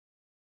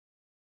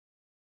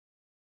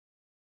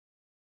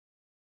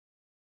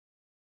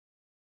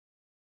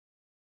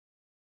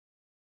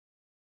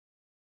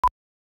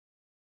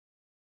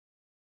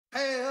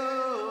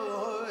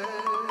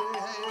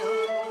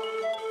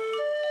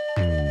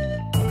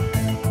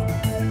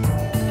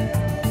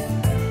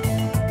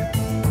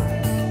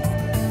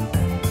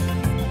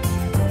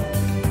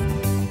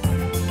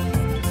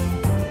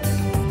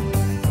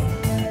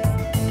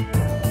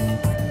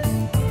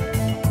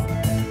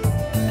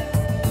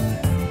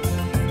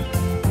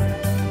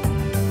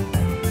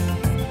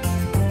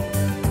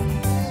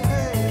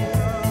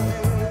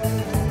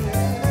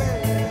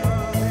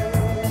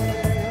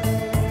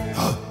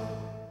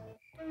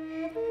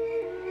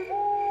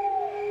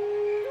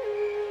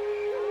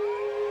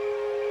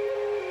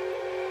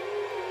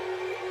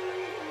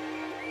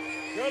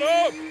Get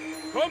up!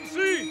 Come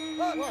see!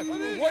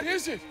 What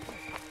is it?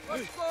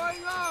 What's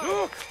going on?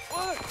 Look!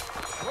 What?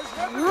 What's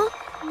happening?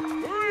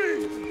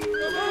 Hurry!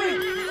 Hurry!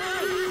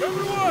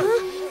 Everyone!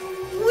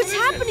 What's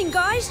happening,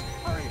 guys?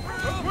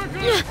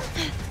 Quickly!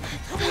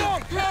 Come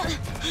along!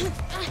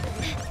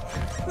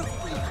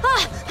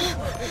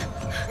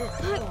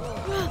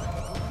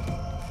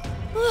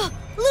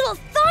 Little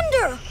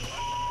Thunder!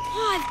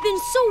 I've been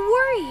so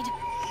worried.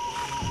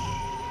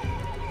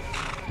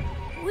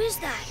 Who is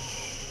that?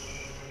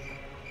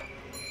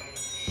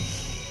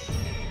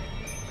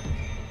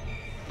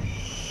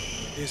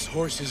 This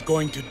horse is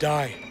going to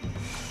die,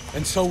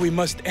 and so we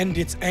must end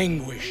its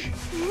anguish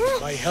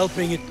by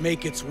helping it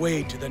make its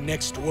way to the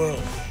next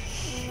world.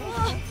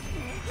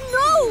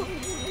 No!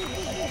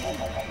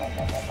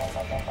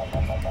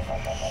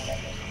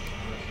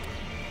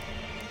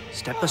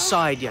 Step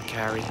aside,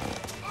 Yakari.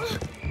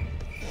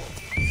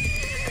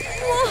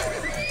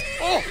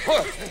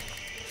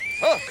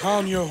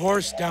 Calm your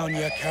horse down,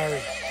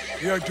 Yakari.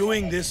 We are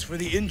doing this for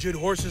the injured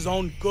horse's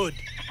own good.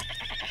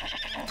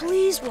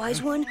 Please,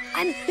 Wise One,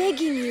 I'm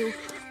begging you.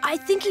 I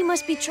think he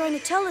must be trying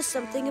to tell us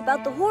something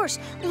about the horse.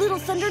 Little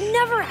Thunder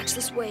never acts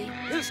this way.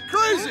 It's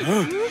crazy!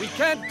 We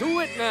can't do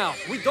it now.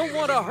 We don't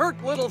want to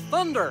hurt Little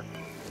Thunder.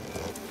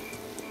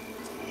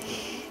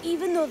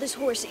 Even though this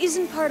horse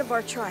isn't part of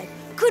our tribe,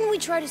 couldn't we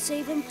try to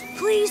save him?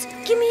 Please,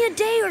 give me a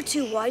day or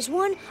two, Wise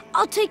One.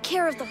 I'll take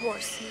care of the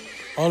horse.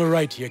 All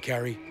right,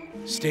 Yakari.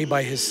 Stay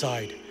by his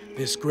side.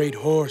 This great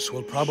horse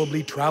will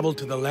probably travel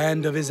to the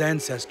land of his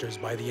ancestors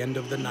by the end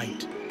of the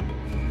night.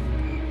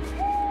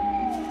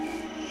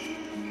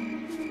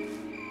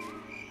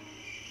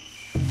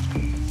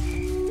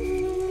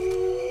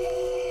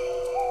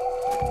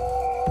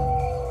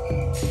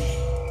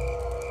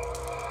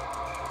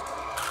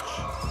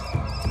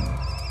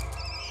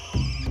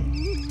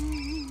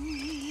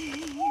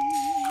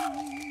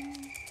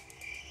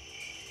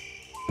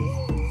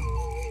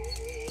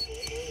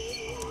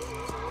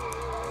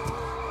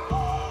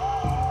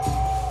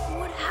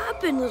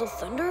 Little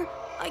Thunder,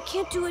 I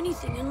can't do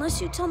anything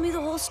unless you tell me the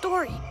whole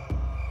story.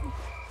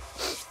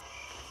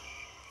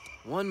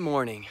 One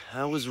morning,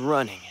 I was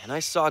running, and I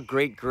saw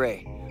Great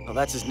Gray. Well,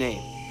 that's his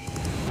name.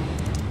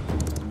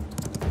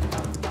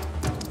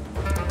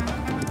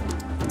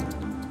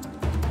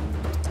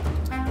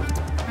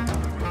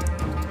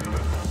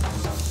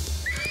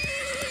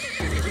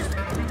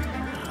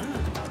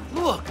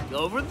 Look,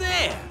 over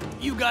there.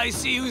 You guys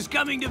see who's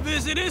coming to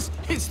visit us?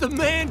 It's the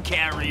man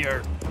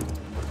carrier.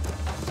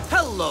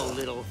 Hello,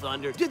 Little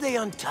Thunder. Did they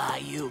untie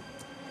you?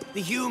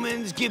 The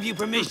humans give you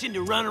permission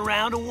to run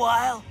around a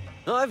while?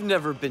 I've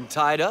never been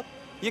tied up.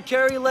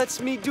 Yakari lets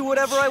me do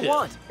whatever I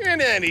want. In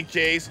any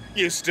case,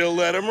 you still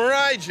let him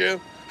ride you.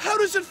 How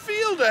does it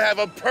feel to have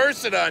a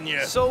person on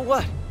you? So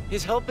what?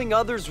 Is helping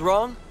others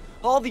wrong?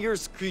 All the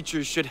Earth's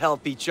creatures should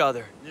help each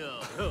other.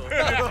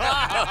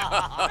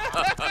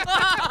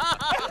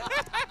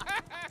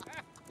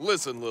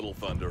 Listen, Little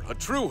Thunder, a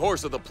true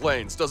horse of the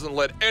plains doesn't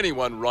let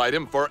anyone ride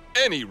him for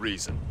any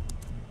reason.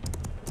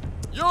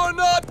 You're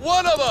not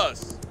one of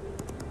us!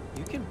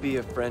 You can be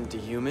a friend to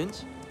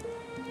humans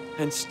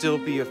and still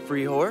be a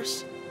free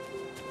horse.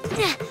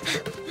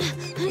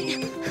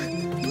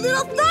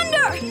 Little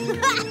Thunder!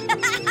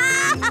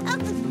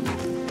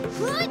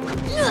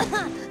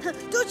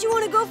 Don't you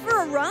want to go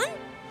for a run?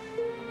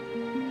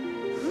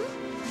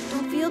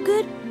 Don't feel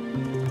good?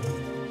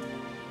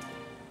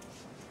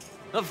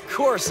 Of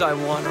course I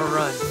want to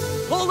run.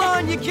 Hold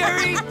on,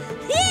 Yakari!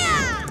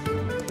 Yeah!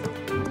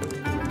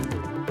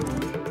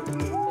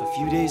 A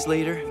few days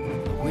later,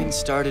 the wind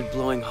started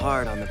blowing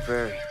hard on the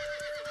prairie.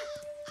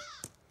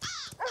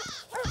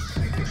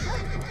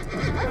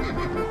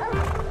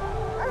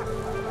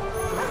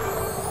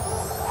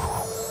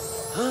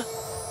 Huh?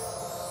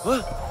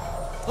 What?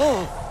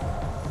 Oh!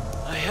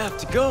 I have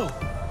to go.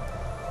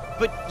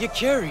 But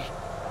Yakari,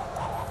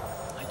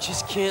 I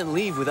just can't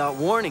leave without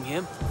warning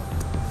him.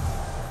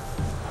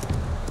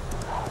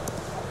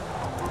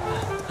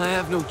 I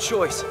have no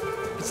choice.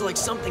 It's like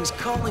something's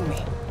calling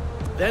me.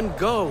 Then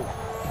go.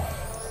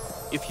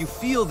 If you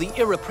feel the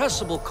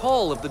irrepressible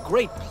call of the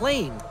Great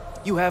Plain,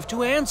 you have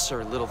to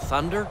answer, Little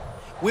Thunder.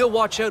 We'll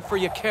watch out for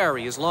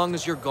Yakari as long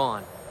as you're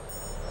gone.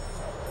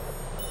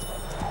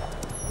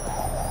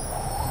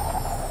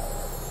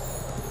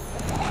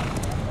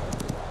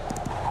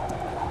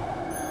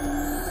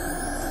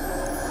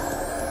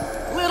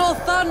 Little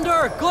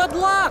Thunder, good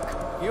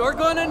luck! You're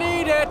gonna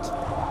need it!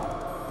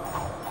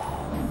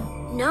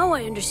 Now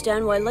I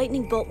understand why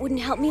Lightning Bolt wouldn't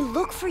help me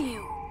look for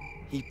you.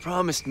 He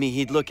promised me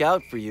he'd look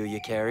out for you,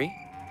 Yakari.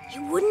 He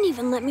wouldn't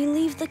even let me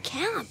leave the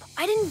camp.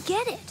 I didn't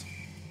get it.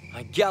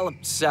 I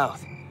galloped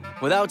south,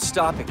 without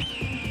stopping.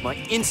 My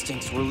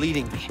instincts were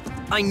leading me.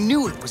 I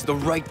knew it was the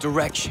right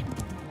direction.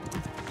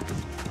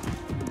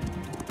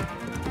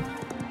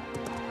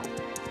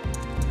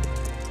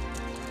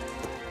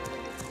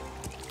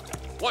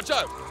 Watch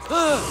out!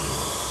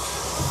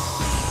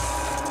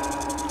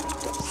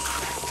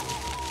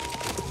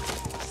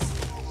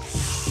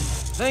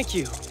 Thank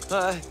you.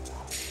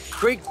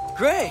 Great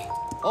Gray.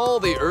 All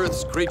the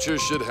Earth's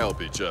creatures should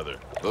help each other.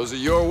 Those are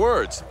your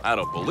words. I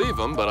don't believe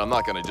them, but I'm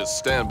not gonna just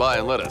stand by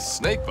and let a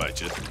snake bite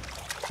you.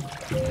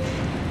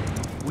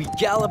 We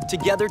galloped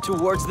together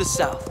towards the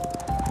south.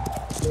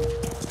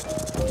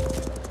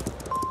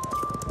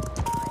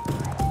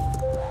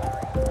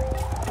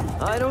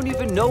 I don't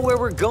even know where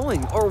we're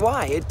going or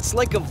why. It's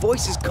like a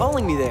voice is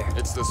calling me there.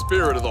 It's the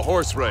spirit of the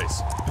horse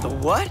race. The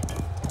what?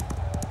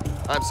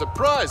 I'm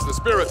surprised the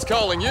spirit's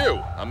calling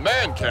you, a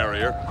man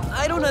carrier.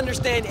 I don't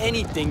understand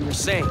anything you're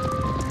saying.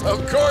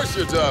 Of course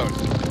you don't.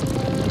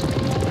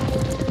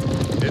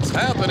 It's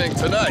happening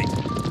tonight.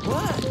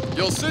 What?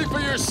 You'll see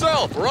for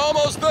yourself. We're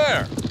almost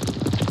there.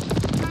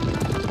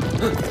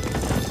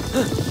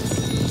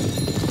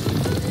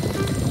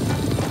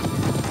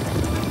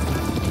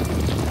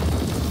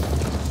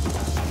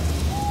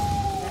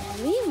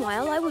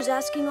 Meanwhile, I was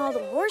asking all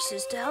the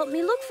horses to help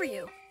me look for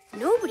you.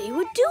 Nobody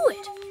would do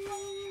it.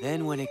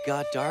 Then when it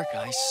got dark,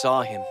 I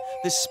saw him,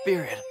 the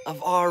spirit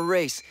of our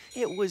race.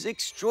 It was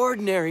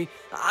extraordinary.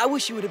 I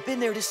wish you would have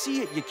been there to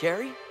see it,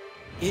 Yakari.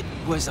 It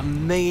was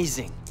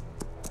amazing.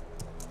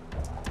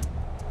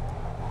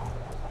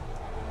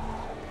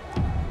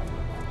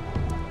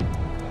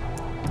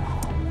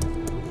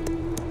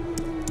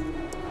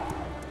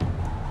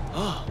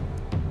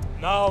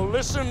 Now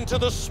listen to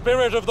the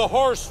spirit of the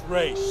horse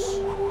race.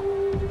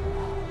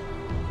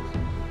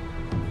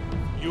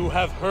 You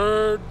have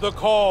heard the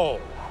call.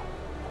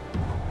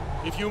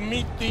 If you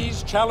meet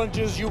these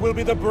challenges, you will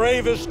be the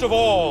bravest of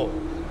all.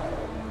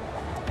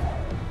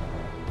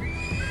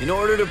 In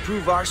order to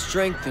prove our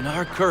strength and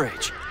our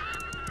courage,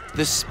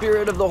 the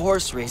spirit of the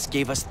horse race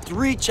gave us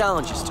 3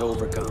 challenges to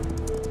overcome.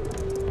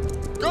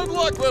 Good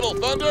luck, Little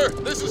Thunder.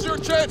 This is your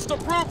chance to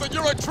prove that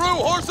you're a true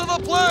horse of the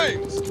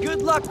plains.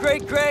 Good luck,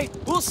 Great Gray.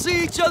 We'll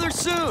see each other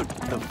soon.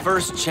 The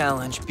first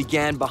challenge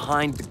began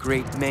behind the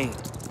Great Mane,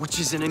 which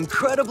is an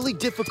incredibly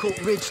difficult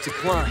ridge to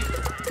climb.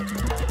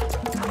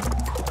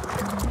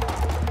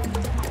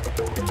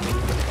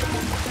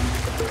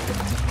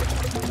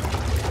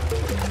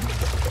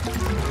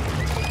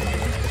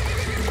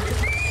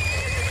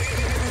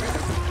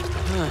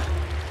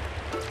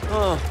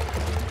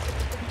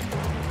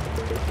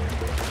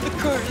 The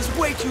current is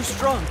way too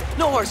strong.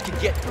 No horse could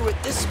get through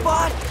at this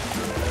spot.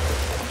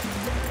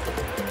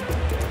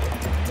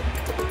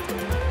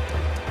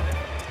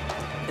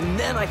 And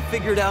then I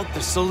figured out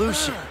the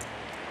solution.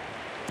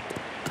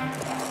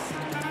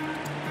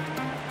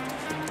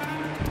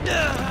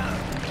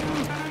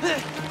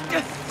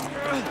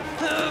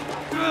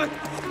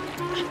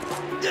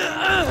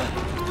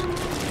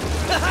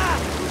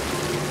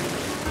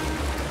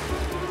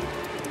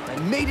 I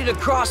made it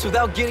across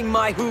without getting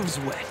my hooves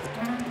wet.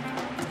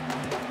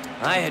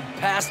 I had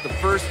passed the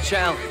first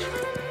challenge.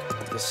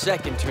 The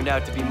second turned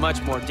out to be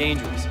much more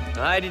dangerous.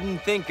 I didn't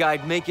think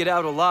I'd make it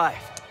out alive.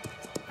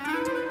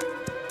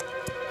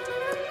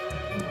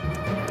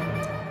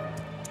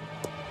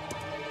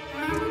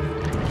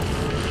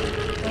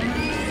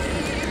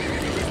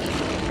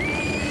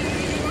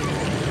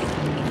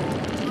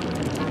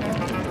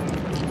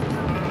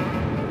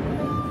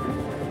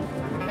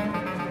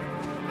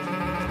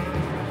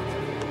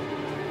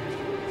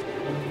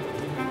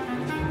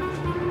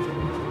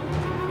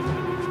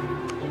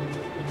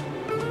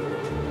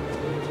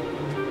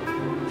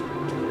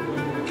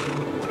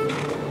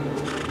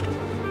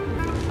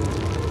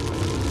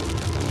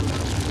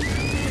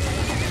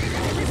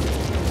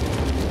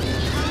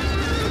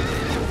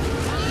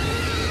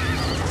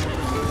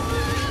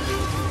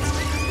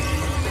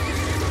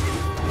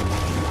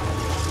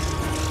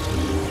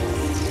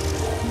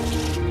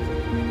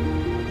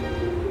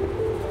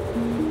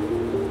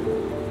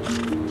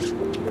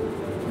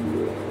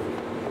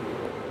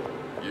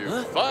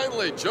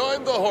 Finally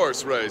joined the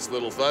horse race,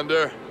 Little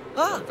Thunder.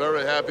 Ah. I'm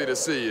very happy to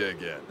see you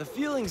again. The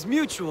feeling's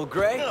mutual,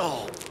 Gray. Are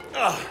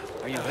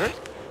you hurt?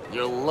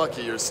 You're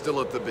lucky you're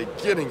still at the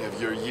beginning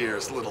of your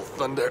years, Little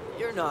Thunder.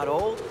 You're not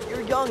old.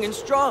 You're young and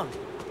strong.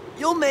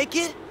 You'll make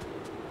it.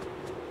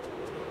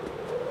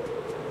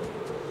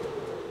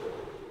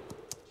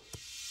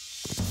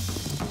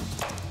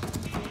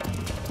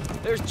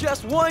 There's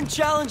just one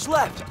challenge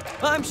left.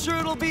 I'm sure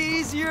it'll be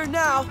easier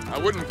now. I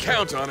wouldn't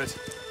count on it.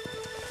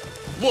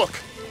 Look!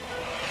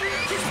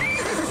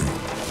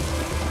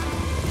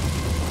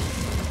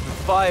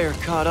 The fire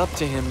caught up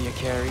to him,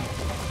 Yakari.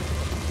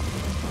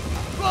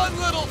 Run,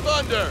 Little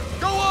Thunder!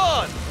 Go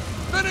on!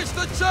 Finish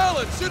the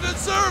challenge! You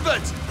deserve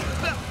it!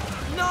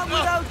 Not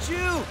without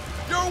you!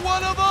 You're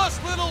one of us,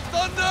 Little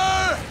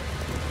Thunder!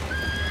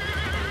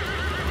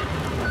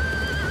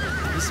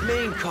 His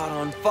mane caught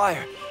on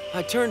fire.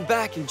 I turned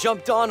back and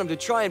jumped on him to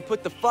try and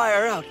put the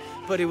fire out,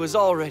 but it was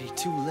already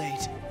too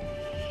late.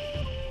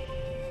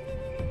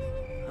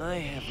 I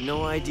have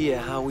no idea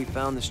how we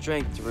found the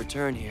strength to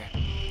return here.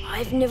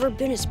 I've never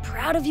been as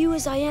proud of you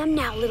as I am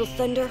now, Little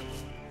Thunder.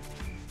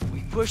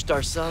 We pushed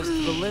ourselves to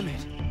the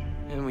limit,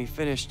 and we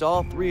finished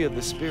all 3 of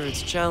the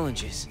Spirit's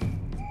challenges.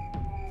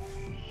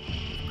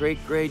 If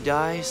Great Gray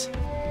dies,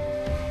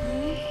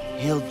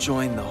 he'll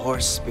join the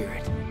Horse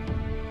Spirit.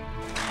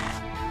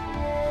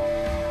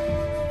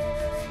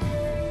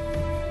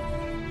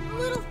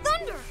 Little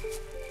Thunder!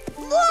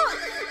 Look!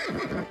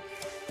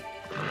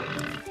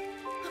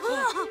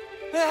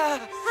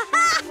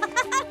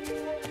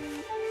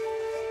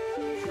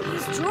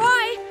 He's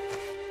dry.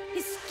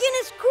 His skin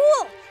is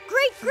cool.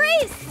 Great Gray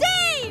is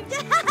saved!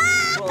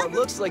 Well, it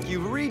looks like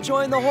you've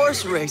rejoined the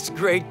horse race,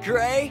 Great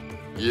Gray.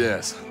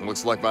 Yes,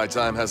 looks like my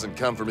time hasn't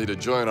come for me to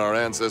join our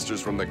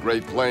ancestors from the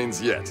Great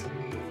Plains yet.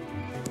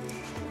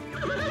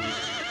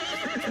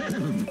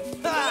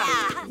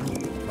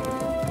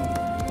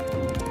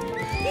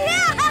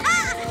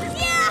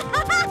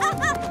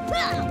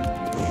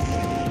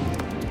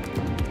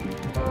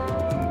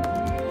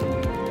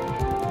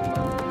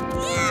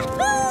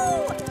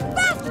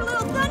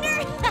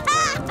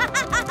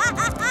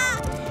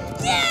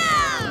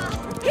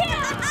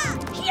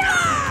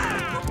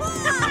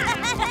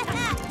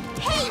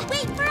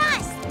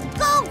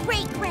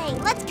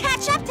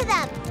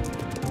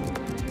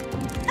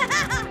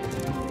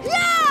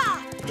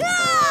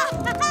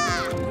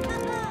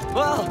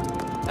 Well,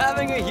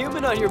 having a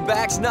human on your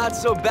back's not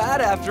so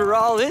bad after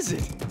all, is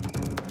it?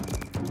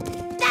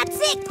 That's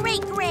it,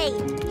 Great Gray!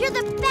 You're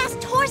the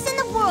best horse in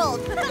the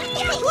world!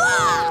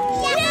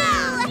 Yeah!